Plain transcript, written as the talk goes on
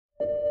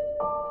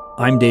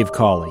I'm Dave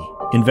Cawley,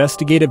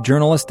 investigative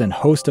journalist and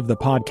host of the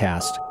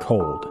podcast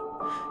Cold.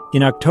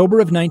 In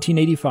October of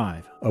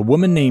 1985, a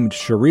woman named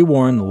Cherie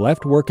Warren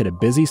left work at a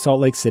busy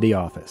Salt Lake City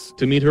office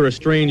to meet her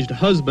estranged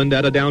husband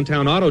at a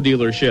downtown auto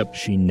dealership.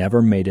 She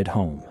never made it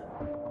home.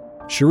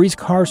 Cherie's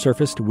car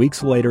surfaced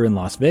weeks later in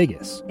Las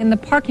Vegas. In the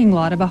parking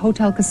lot of a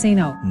hotel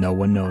casino. No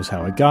one knows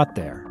how it got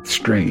there.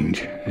 Strange.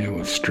 It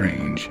was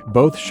strange.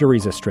 Both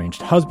Cherie's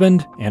estranged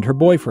husband and her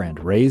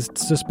boyfriend raised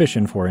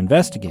suspicion for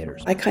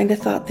investigators. I kind of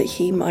thought that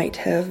he might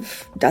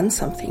have done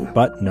something.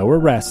 But no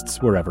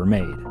arrests were ever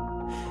made.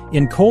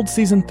 In Cold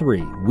Season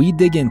 3, we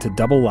dig into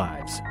double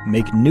lives,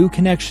 make new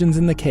connections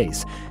in the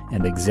case,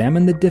 and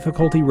examine the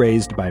difficulty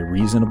raised by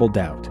reasonable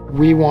doubt.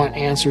 We want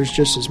answers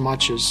just as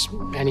much as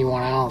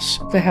anyone else.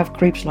 They have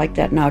creeps like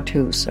that now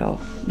too,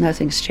 so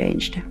nothing's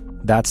changed.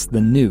 That's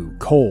the new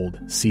Cold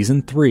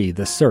Season 3,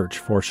 The Search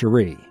for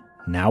Cherie,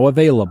 now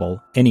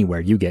available anywhere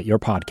you get your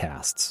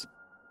podcasts.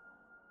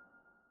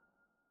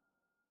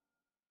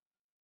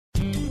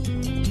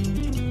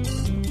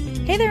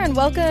 Hey there and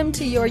welcome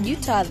to Your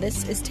Utah.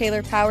 This is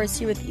Taylor Powers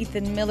here with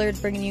Ethan Millard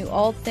bringing you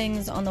all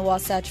things on the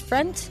Wasatch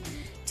Front.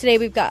 Today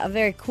we've got a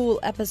very cool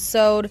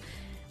episode.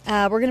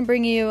 We're going to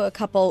bring you a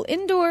couple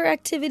indoor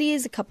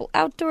activities, a couple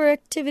outdoor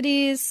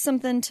activities,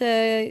 something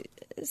to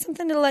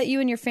let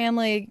you and your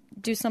family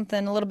do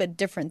something a little bit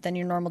different than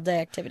your normal day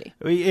activity.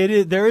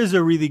 There is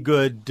a really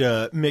good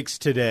mix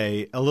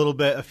today. A little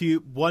bit,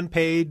 one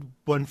paid,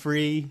 one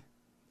free.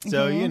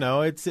 So,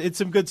 it's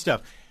some good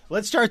stuff.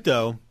 Let's start,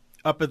 though,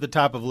 up at the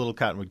top of Little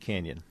Cottonwood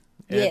Canyon.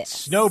 It's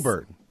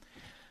Snowbird.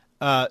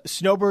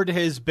 Snowbird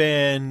has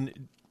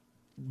been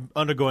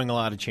undergoing a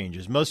lot of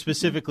changes. Most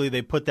specifically,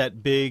 they put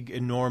that big,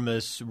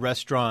 enormous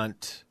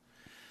restaurant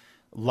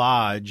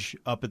lodge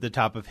up at the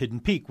top of Hidden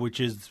Peak, which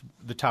is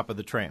the top of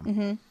the tram.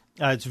 Mm-hmm.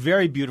 It's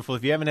very beautiful.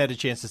 If you haven't had a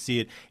chance to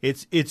see it,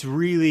 it's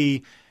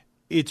really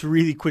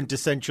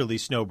quintessentially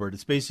Snowbird.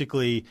 It's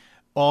basically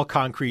all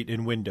concrete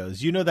and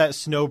windows. You know that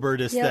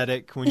Snowbird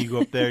aesthetic. Yep. When you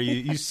go up there,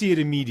 you see it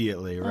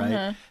immediately, right?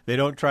 Uh-huh. They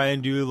don't try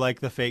and do like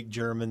the fake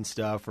German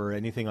stuff or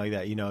anything like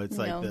that. It's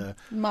like the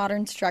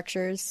modern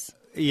structures.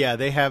 Yeah,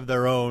 they have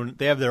their own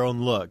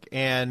look,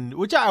 and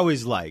which I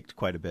always liked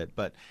quite a bit.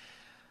 But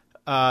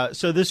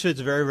so this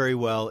fits very, very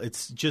well.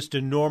 It's just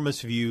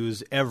enormous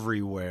views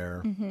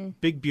everywhere. Mm-hmm.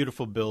 Big,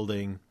 beautiful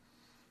building.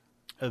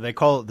 They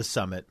call it the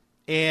Summit.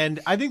 And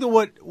I think that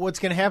what's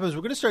going to happen is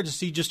we're going to start to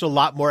see just a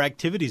lot more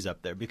activities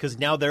up there because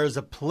now there is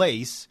a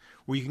place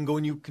where you can go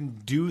and you can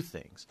do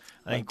things.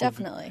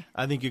 Definitely.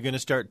 I think you're going to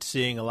start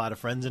seeing a lot of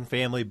friends and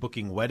family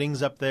booking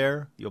weddings up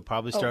there. You'll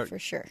probably start, for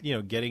sure.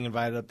 Getting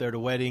invited up there to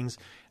weddings.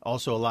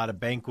 Also a lot of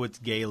banquets,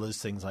 galas,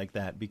 things like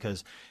that.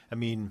 Because,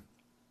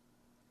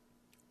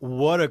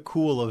 what a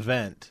cool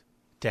event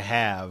to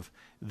have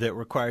that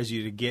requires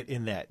you to get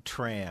in that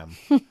tram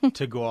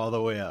to go all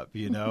the way up,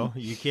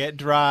 You can't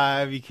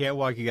drive, you can't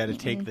walk, you got to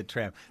take the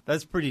tram.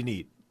 That's pretty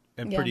neat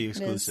and pretty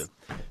exclusive.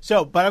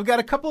 So, but I've got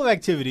a couple of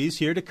activities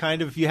here to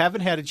kind of, if you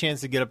haven't had a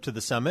chance to get up to the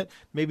summit,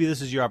 maybe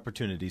this is your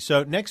opportunity.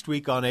 So next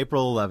week on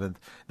April 11th,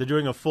 they're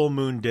doing a full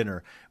moon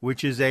dinner,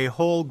 which is a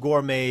whole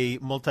gourmet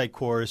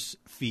multi-course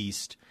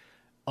feast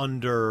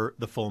under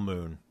the full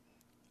moon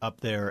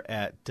up there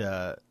at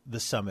the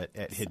summit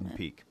at Hidden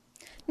Peak.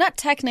 Not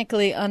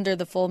technically under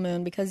the full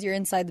moon because you're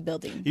inside the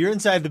building. You're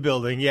inside the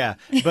building, yeah.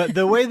 But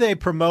the way they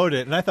promote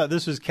it, and I thought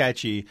this was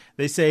catchy,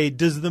 they say,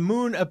 does the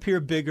moon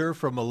appear bigger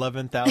from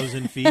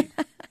 11,000 feet?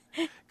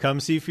 Come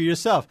see for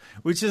yourself,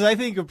 which is, I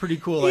think, a pretty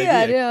cool idea. Yeah,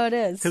 I know it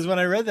is. Because when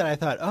I read that, I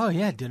thought, oh,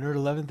 yeah, dinner at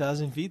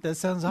 11,000 feet? That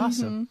sounds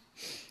awesome.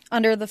 Mm-hmm.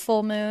 Under the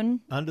full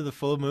moon. Under the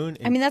full moon.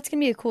 That's going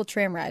to be a cool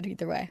tram ride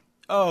either way.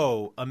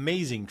 Oh,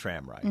 amazing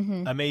tram ride.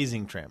 Mm-hmm.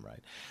 Amazing tram ride.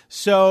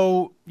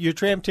 So your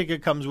tram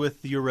ticket comes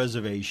with your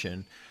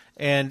reservation,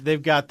 and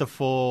they've got the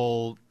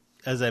full,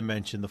 as I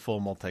mentioned, the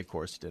full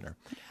multi-course dinner.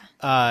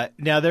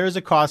 Now, there is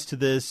a cost to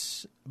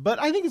this,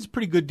 but I think it's a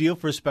pretty good deal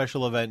for a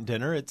special event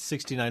dinner. It's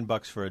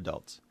 $69 for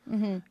adults.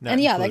 Mm-hmm.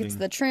 And it's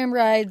the tram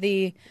ride,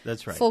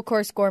 That's right.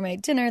 full-course gourmet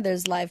dinner.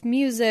 There's live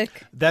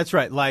music. That's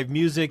right. Live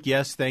music,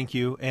 yes, thank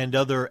you, and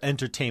other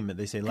entertainment.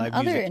 They say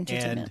live music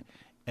and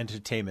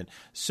entertainment.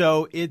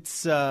 So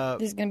it's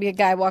there's going to be a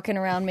guy walking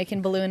around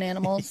making balloon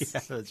animals.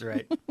 Yeah, that's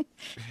right.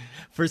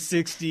 For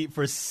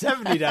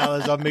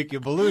 $70, I'll make you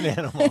a balloon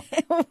animal.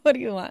 What do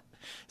you want?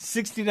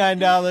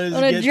 $69. I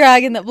want a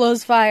dragon that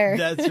blows fire.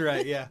 That's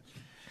right. Yeah.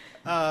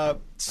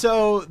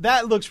 So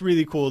that looks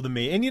really cool to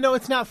me, and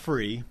it's not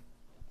free.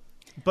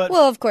 But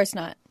well, of course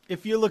not.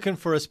 If you're looking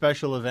for a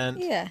special event,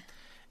 yeah,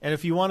 and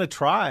if you want to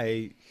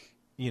try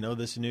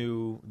this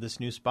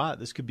new spot,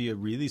 this could be a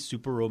really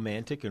super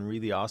romantic and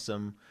really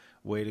awesome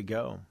way to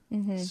go.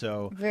 Mm-hmm.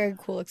 So very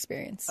cool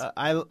experience.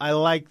 I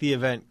like the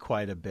event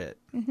quite a bit.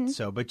 Mm-hmm.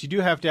 So, but you do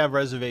have to have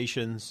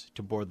reservations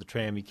to board the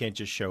tram. You can't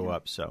just show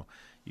up. So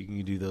you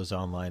can do those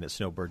online at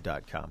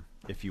snowbird.com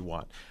if you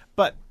want.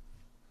 But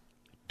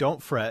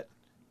don't fret,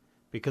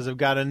 because I've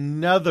got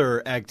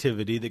another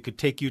activity that could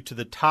take you to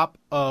the top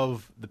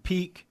of the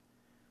peak,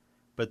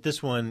 but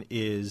this one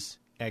is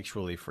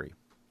actually free.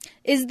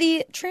 Is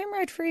the tram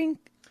ride free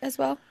as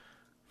well?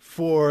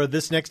 For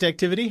this next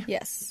activity?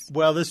 Yes.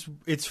 Well,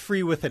 it's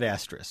free with an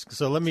asterisk.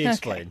 So let me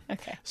explain.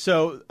 Okay.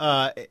 So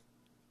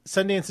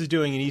Sundance is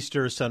doing an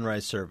Easter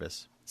sunrise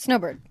service.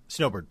 Snowbird,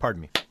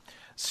 pardon me.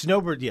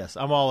 Snowbird, yes,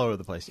 I'm all over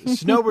the place.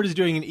 Snowbird is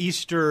doing an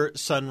Easter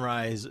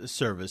sunrise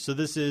service. So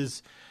this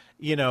is,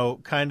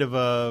 kind of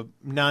a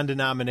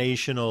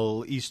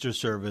non-denominational Easter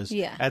service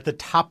at the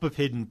top of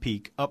Hidden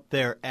Peak up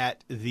there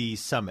at the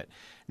summit.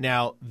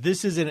 Now,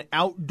 this is an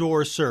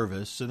outdoor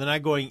service, so they're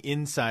not going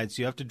inside,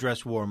 so you have to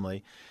dress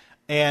warmly.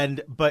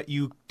 But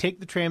you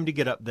take the tram to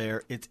get up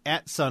there. It's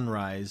at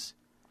sunrise,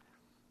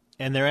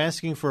 and they're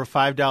asking for a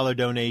 $5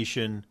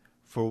 donation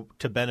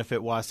to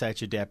benefit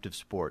Wasatch Adaptive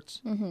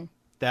Sports. Mm-hmm.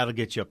 That'll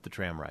get you up the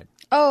tram ride.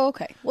 Oh,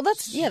 okay. Well,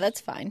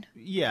 that's fine.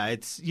 Yeah,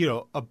 it's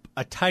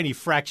a tiny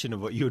fraction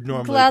of what you would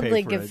normally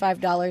gladly pay for give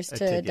 $5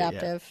 to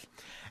Adaptive.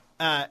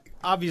 Yeah.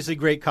 Obviously,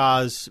 great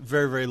cause,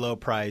 very, very low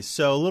price.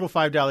 So a little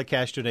 $5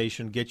 cash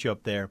donation gets you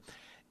up there.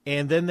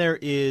 And then there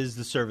is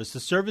the service. The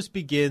service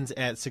begins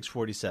at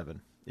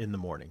 6:47 in the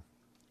morning,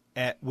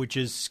 which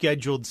is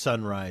scheduled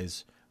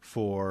sunrise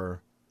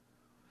for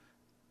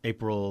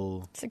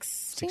April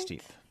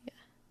 16th. Yeah.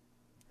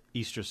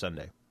 Easter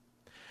Sunday.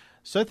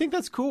 So I think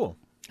that's cool.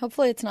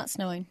 Hopefully it's not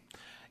snowing.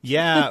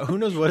 Yeah, who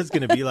knows what it's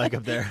going to be like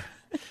up there.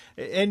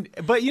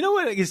 But you know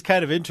what is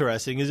kind of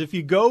interesting is if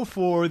you go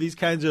for these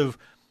kinds of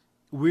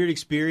weird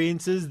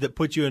experiences that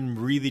put you in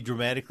really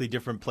dramatically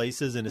different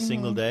places in a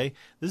single day,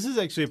 this is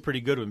actually a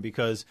pretty good one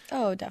because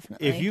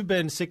definitely. If you've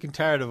been sick and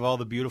tired of all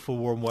the beautiful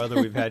warm weather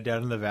we've had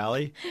down in the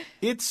valley,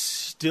 it's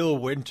still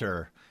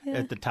winter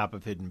at the top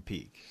of Hidden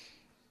Peak.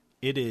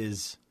 It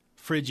is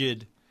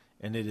frigid,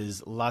 and it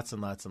is lots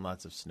and lots and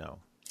lots of snow.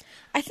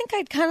 I think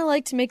I'd kind of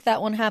like to make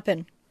that one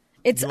happen.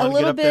 It's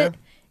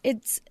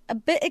it's a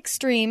bit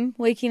extreme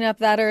waking up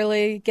that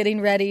early,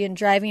 getting ready and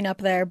driving up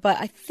there, but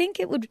I think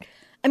it would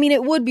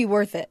be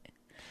worth it.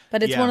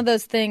 But it's one of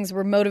those things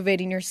where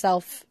motivating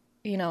yourself,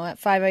 at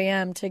 5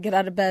 a.m. to get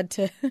out of bed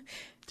to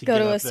go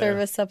to a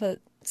service up at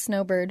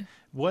Snowbird.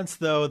 Once,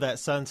 though, that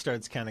sun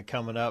starts kind of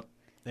coming up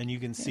and you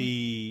can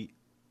see,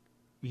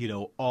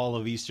 all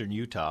of eastern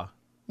Utah.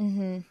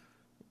 Mm-hmm.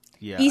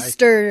 Yeah,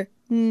 Eastern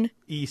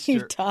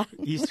Utah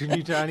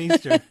and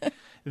Eastern.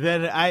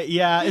 Then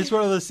it's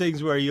one of those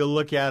things where you'll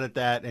look out at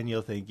that and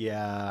you'll think,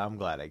 I'm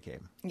glad I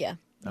came. Yeah.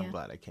 I'm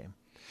glad I came.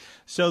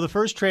 So the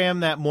first tram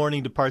that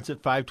morning departs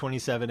at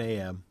 5:27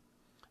 a.m.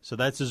 So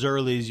that's as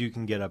early as you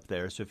can get up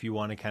there. So if you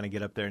want to kind of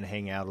get up there and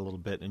hang out a little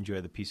bit and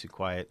enjoy the peace and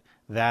quiet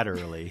that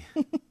early.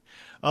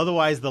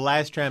 Otherwise, the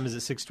last tram is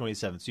at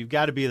 6:27. So you've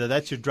got to be there.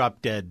 That's your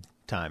drop dead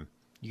time.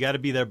 You got to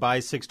be there by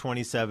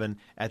 6:27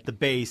 at the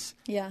base.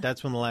 Yeah.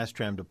 That's when the last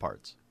tram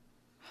departs.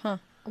 Huh.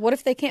 What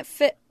if they can't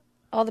fit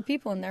all the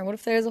people in there? What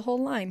if there's a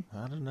whole line?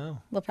 I don't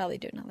know. They'll probably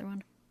do another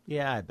one.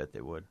 Yeah, I bet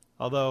they would.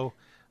 Although,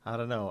 I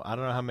don't know. I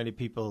don't know how many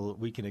people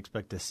we can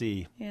expect to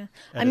see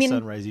at a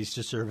sunrise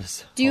Easter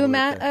service. Do you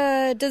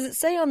does it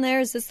say on there,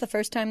 is this the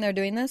first time they're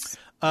doing this?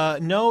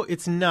 No,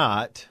 it's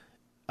not.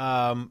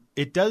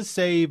 It does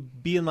say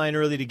be in line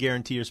early to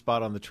guarantee your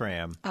spot on the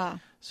tram.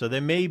 So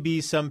there may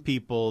be some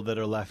people that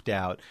are left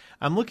out.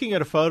 I'm looking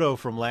at a photo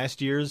from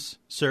last year's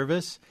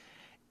service,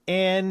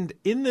 and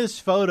in this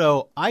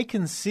photo, I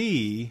can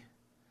see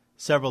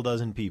several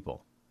dozen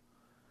people.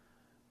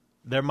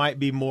 There might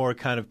be more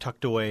kind of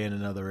tucked away in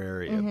another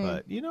area,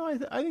 but,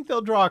 I think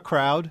they'll draw a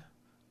crowd.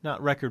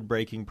 Not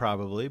record-breaking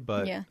probably,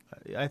 but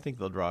I think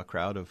they'll draw a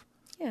crowd of,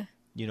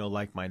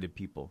 like-minded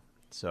people.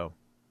 So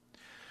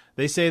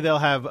they say they'll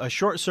have a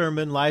short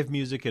sermon, live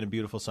music, and a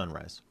beautiful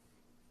sunrise.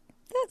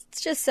 That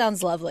just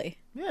sounds lovely.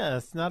 Yeah,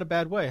 it's not a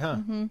bad way, huh?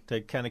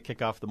 To kind of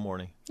kick off the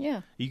morning.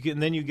 Yeah.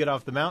 Then you get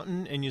off the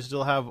mountain and you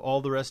still have all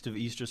the rest of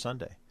Easter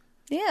Sunday.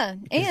 Yeah,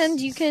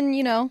 and you can,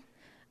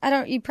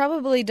 you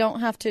probably don't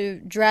have to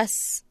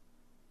dress,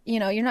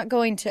 you're not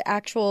going to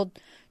actual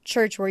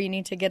church where you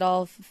need to get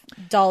all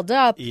dolled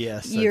up.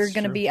 Yes, you're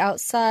going to be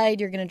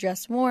outside, you're going to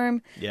dress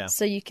warm. Yeah.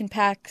 So you can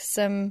pack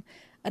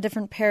a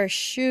different pair of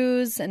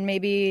shoes and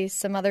maybe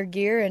some other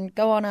gear and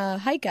go on a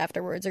hike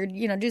afterwards or,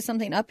 do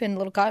something up in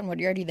Little Cottonwood.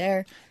 You're already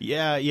there.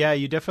 Yeah,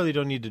 you definitely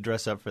don't need to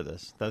dress up for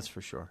this. That's for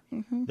sure.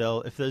 Mm-hmm.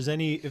 If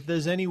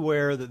there's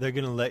anywhere that they're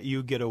going to let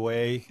you get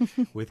away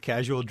with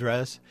casual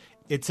dress,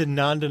 it's a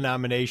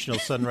non-denominational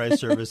sunrise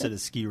service at a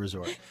ski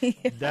resort. Yeah.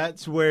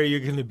 That's where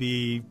you're going to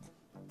be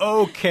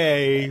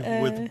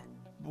okay with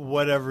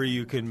whatever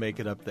you can make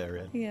it up there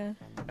in. Yeah.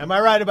 Am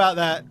I right about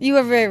that? You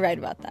are very right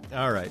about that.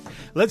 All right.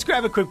 Let's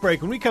grab a quick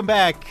break. When we come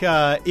back,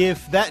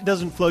 if that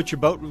doesn't float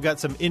your boat, we've got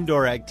some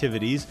indoor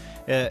activities,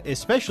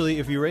 especially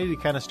if you're ready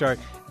to kind of start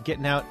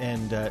getting out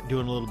and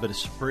doing a little bit of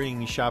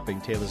spring shopping.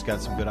 Taylor's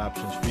got some good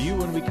options for you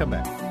when we come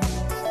back.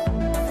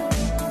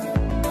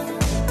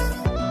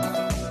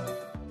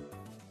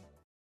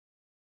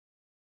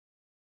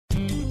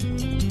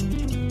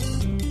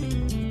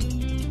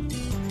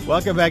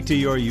 Welcome back to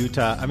Your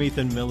Utah. I'm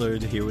Ethan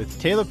Millard here with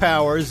Taylor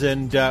Powers,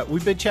 and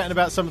we've been chatting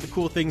about some of the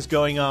cool things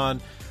going on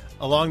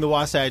along the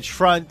Wasatch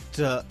Front.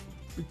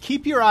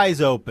 Keep your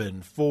eyes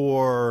open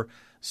for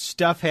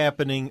stuff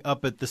happening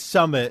up at the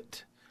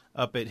summit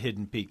up at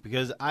Hidden Peak,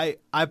 because I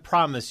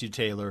promise you,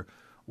 Taylor,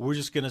 we're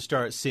just going to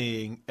start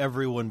seeing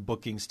everyone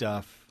booking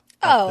stuff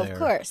up there. Of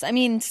course. I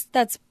mean,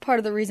 that's part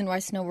of the reason why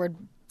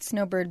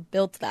Snowbird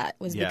built that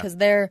was because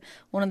they're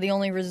one of the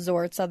only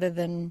resorts other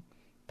than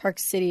Park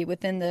City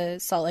within the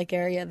Salt Lake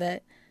area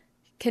that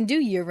can do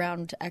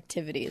year-round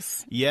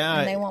activities. Yeah.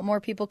 And they want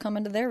more people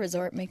coming to their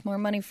resort, make more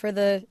money for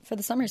the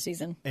summer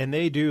season. And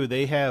they do.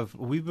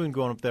 We've been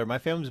going up there. My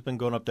family's been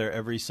going up there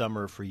every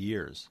summer for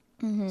years,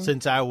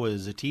 since I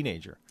was a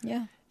teenager.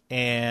 Yeah.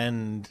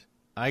 And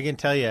I can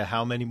tell you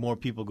how many more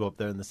people go up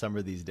there in the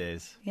summer these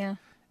days. Yeah.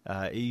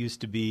 It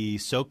used to be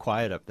so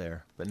quiet up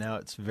there, but now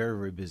it's very,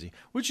 very busy,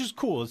 which is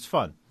cool. It's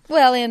fun.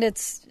 Well, and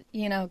it's,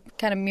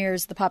 kind of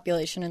mirrors the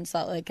population in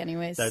Salt Lake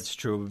anyways. That's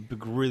true. A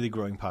really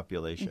growing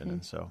population.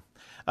 And so,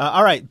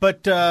 all right.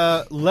 But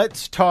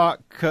let's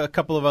talk a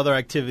couple of other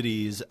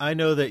activities. I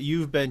know that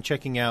you've been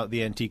checking out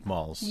the antique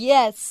malls.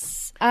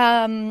 Yes.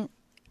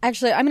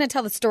 Actually, I'm going to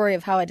tell the story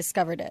of how I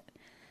discovered it.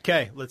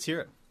 Okay, let's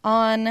hear it.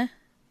 On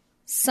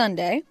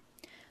Sunday,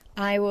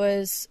 I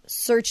was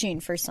searching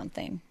for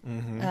something,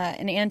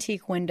 an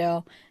antique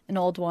window, an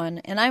old one,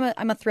 and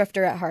I'm a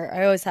thrifter at heart.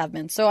 I always have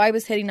been. So I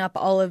was hitting up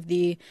all of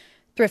the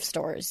thrift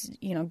stores,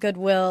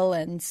 Goodwill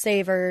and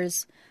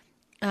Savers,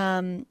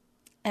 and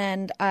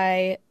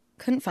I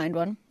couldn't find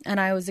one, and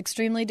I was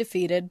extremely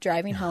defeated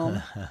driving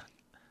home,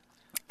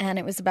 and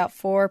it was about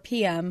 4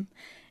 p.m.,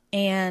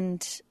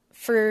 and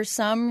for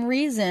some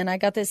reason I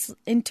got this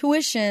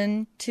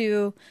intuition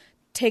to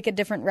take a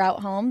different route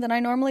home than I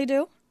normally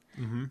do.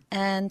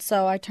 And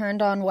so I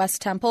turned on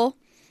West Temple,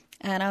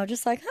 and I was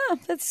just like,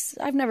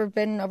 I've never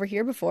been over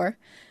here before.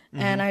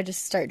 And I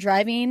just start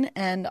driving,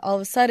 and all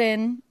of a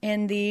sudden,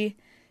 in the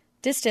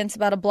distance,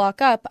 about a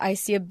block up, I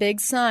see a big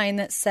sign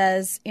that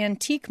says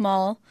Antique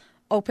Mall,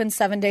 open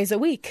 7 days a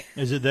week.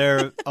 Is it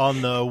there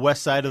on the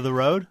west side of the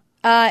road?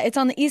 It's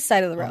on the east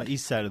side of the road. On the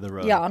east side of the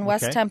road. Yeah, on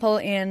West Temple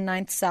and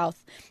 9th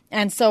South.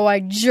 And so I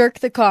jerk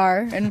the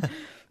car and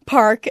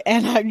park,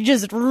 and I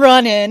just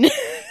run in.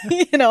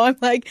 I'm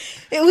like,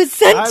 it was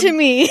sent to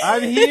me.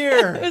 I'm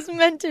here. It was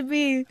meant to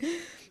be.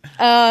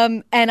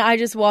 And I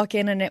just walk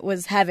in, and it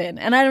was heaven.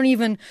 And I don't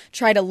even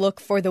try to look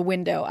for the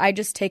window. I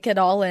just take it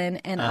all in,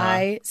 and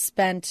I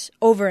spent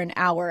over an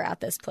hour at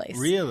this place.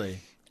 Really?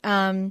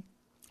 And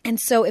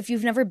so if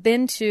you've never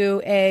been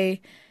to a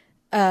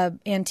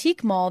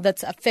antique mall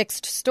that's a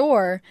fixed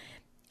store,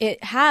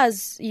 it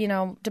has,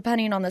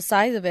 depending on the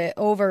size of it,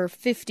 over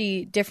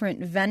 50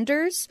 different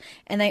vendors,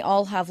 and they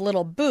all have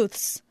little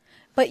booths.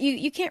 But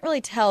you can't really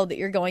tell that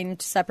you're going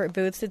into separate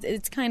booths.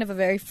 It's kind of a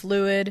very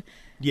fluid,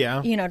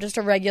 just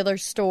a regular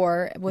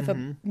store with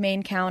a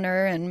main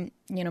counter and,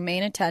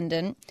 main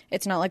attendant.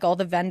 It's not like all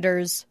the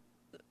vendors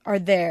are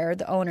there,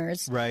 the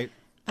owners. Right.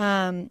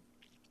 And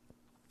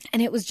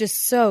it was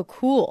just so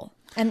cool.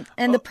 And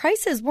the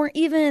prices weren't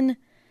even...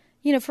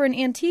 for an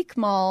antique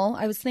mall,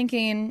 I was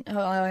thinking,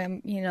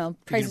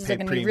 prices are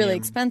going to be really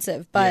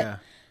expensive, but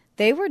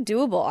they were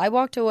doable. I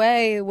walked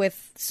away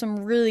with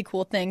some really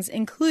cool things,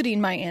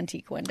 including my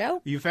antique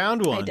window. You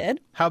found one? I did.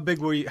 How big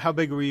were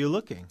you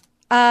looking?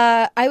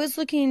 I was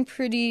looking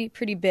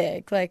pretty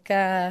big, like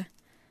I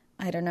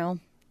don't know,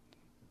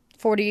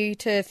 40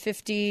 to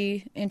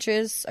 50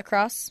 inches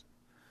across.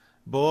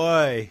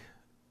 Boy,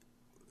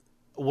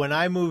 when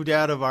I moved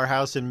out of our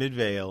house in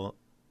Midvale,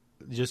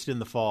 just in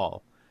the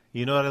fall.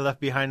 You know what I left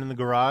behind in the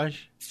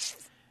garage?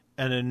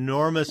 An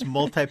enormous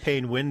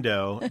multi-pane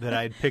window that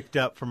I'd picked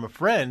up from a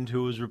friend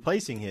who was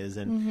replacing his.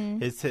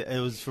 And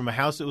it was from a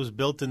house that was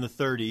built in the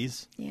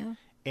 30s. Yeah.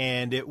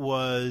 And it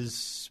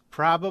was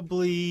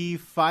probably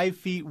 5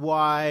 feet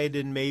wide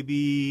and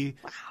maybe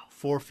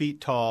 4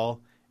 feet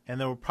tall. And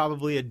there were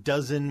probably a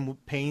dozen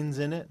panes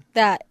in it.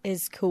 That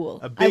is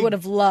cool. I would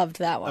have loved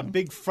that one. A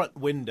big front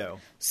window.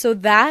 So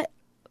that...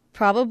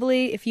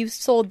 probably, if you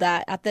sold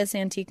that at this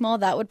antique mall,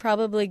 that would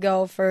probably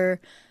go for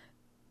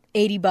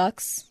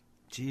 $80.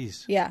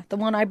 Jeez. Yeah, the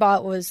one I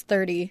bought was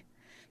 $30.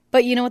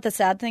 But you know what the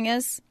sad thing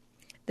is?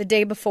 The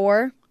day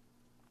before,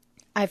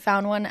 I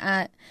found one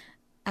at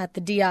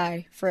the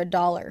DI for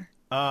 $1.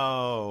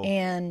 Oh.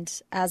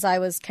 And as I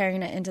was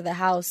carrying it into the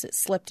house, it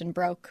slipped and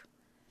broke.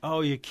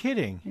 Oh, you're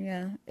kidding.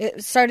 Yeah.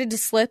 It started to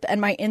slip,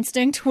 and my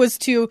instinct was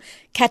to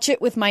catch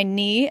it with my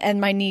knee, and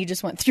my knee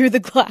just went through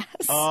the glass.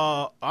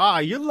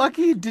 You're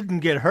lucky you didn't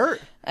get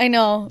hurt. I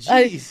know.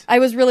 Jeez. I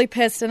was really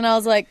pissed, and I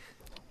was like,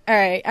 all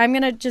right, I'm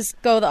going to just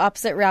go the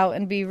opposite route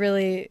and be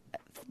really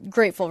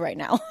grateful right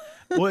now.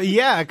 Well,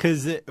 yeah,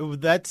 because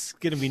that's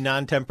going to be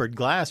non-tempered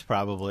glass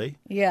probably.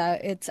 Yeah,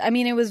 it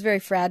was very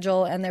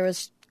fragile, and there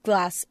was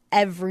glass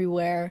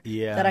everywhere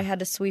that I had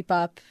to sweep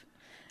up.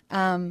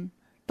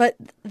 But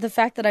the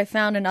fact that I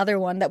found another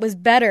one that was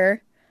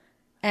better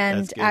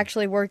and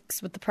actually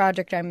works with the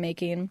project I'm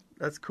making.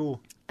 That's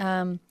cool.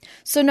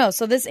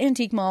 So this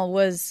antique mall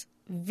was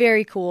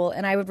very cool,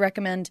 and I would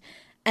recommend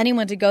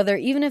anyone to go there,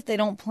 even if they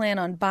don't plan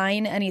on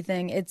buying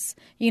anything. It's,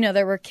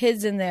 there were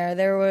kids in there.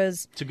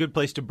 It's a good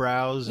place to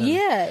browse.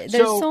 Yeah,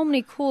 there's so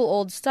many cool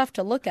old stuff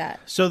to look at.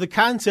 So the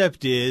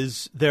concept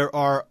is there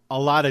are a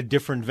lot of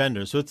different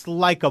vendors. So it's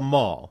like a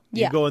mall.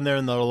 You go in there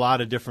and there are a lot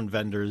of different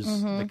vendors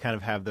that kind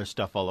of have their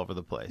stuff all over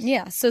the place.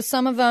 Yeah, so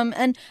some of them,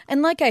 and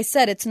like I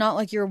said, it's not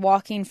like you're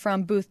walking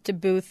from booth to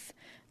booth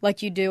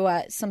like you do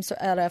at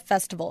a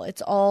festival.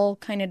 It's all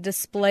kind of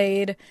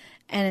displayed,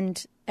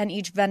 and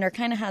each vendor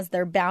kind of has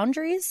their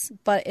boundaries,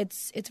 but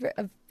it's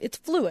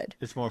fluid.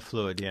 It's more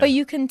fluid, yeah. But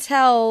you can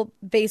tell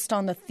based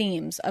on the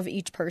themes of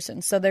each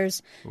person. So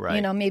there's,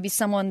 maybe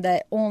someone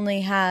that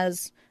only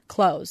has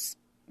clothes,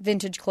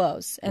 vintage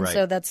clothes. And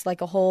so that's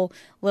like a whole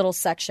little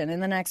section.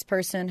 And the next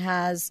person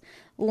has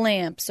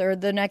lamps, or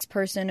the next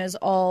person is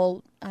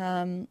all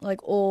like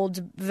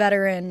old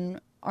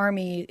veteran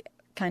army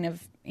kind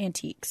of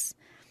antiques,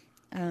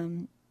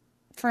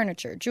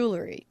 furniture,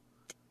 jewelry.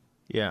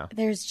 Yeah.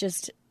 There's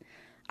just...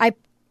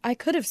 I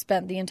could have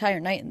spent the entire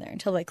night in there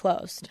until they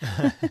closed.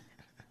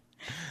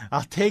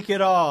 I'll take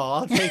it all.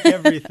 I'll take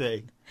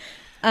everything.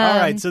 All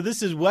right, so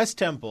this is West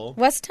Temple.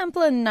 West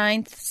Temple and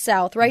 9th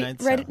South, right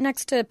South.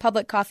 Next to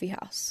Public Coffee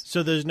House.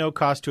 So there's no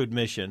cost to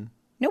admission.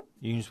 Nope.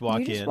 You can just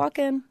walk in. You just walk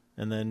in.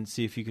 And then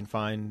see if you can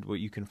find what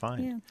you can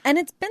find. Yeah. And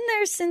it's been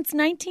there since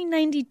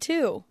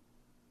 1992.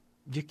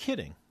 You're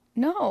kidding.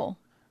 No.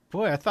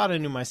 Boy, I thought I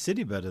knew my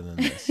city better than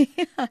this.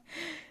 Yeah.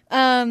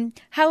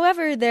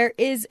 However, there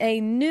is a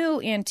new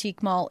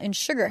antique mall in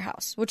Sugar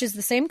House, which is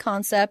the same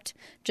concept,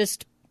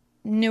 just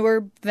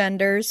newer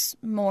vendors,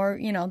 more,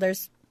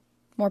 there's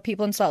more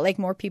people in Salt Lake,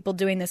 more people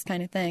doing this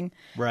kind of thing.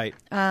 Right.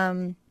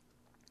 And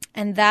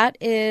that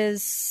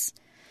is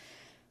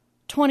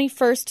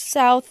 21st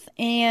South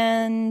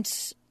and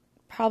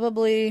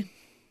probably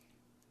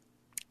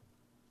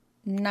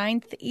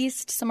 9th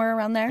East, somewhere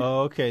around there.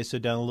 Oh, okay. So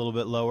down a little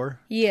bit lower?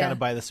 Yeah. Kind of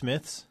by the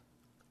Smiths?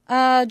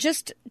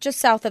 Just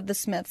south of the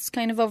Smiths,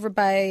 kind of over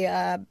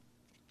by,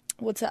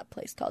 what's that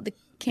place called? The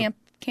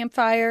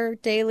Campfire,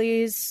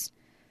 Dailies.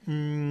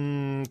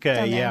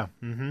 Okay, yeah.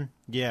 Mm-hmm.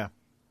 Yeah.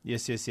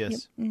 Yes. Yep.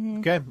 Mm-hmm.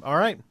 Okay, all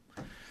right.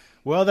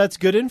 Well, that's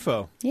good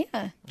info.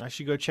 Yeah. I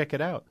should go check it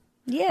out.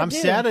 Yeah, I'm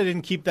sad I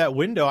didn't keep that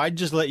window. I'd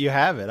just let you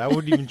have it. I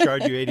wouldn't even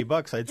charge you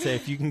 $80. I'd say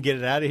if you can get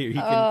it out of here, you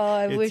can. Oh,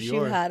 I wish yours.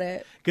 you had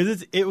it.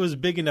 Because it was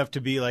big enough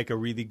to be like a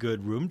really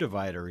good room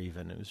divider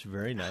even. It was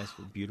very nice,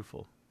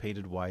 beautiful,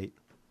 painted white.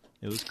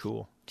 It was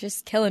cool.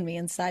 Just killing me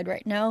inside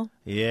right now.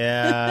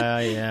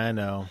 Yeah, I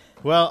know.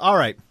 Well, all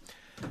right.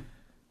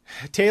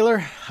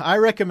 Taylor,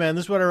 this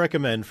is what I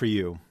recommend for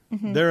you.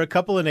 Mm-hmm. There are a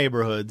couple of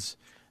neighborhoods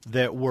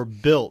that were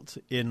built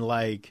in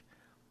like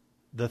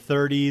the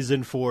 30s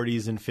and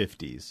 40s and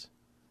 50s.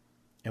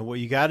 And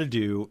what you got to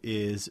do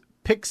is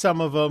pick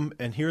some of them,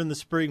 and here in the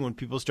spring when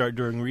people start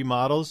doing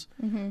remodels,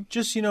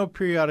 just,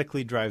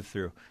 periodically drive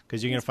through,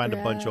 because you're going to find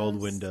a bunch of old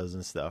windows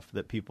and stuff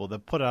that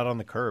put out on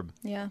the curb.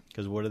 Yeah.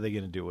 Because what are they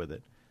going to do with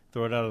it?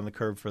 Throw it out on the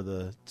curb for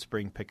the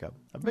spring pickup.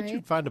 I bet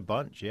you'd find a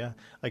bunch, yeah.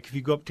 Like if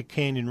you go up to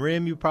Canyon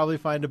Rim, you probably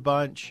find a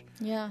bunch.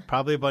 Yeah.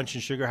 Probably a bunch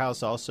in Sugar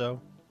House also.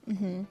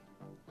 Mm-hmm.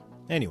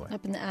 Anyway.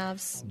 Up in the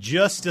Avs.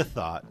 Just a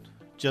thought.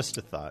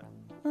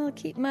 I'll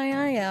keep my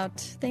eye out.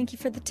 Thank you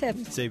for the tip.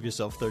 Save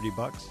yourself $30.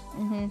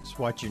 Mm-hmm. Just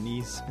watch your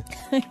knees.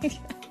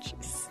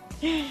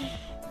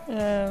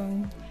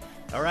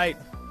 All right.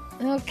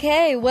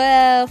 Okay,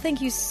 well,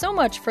 thank you so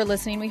much for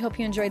listening. We hope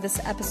you enjoyed this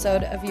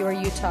episode of Your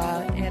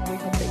Utah, and we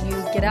hope that you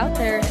get out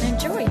there and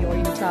enjoy your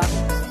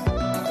Utah.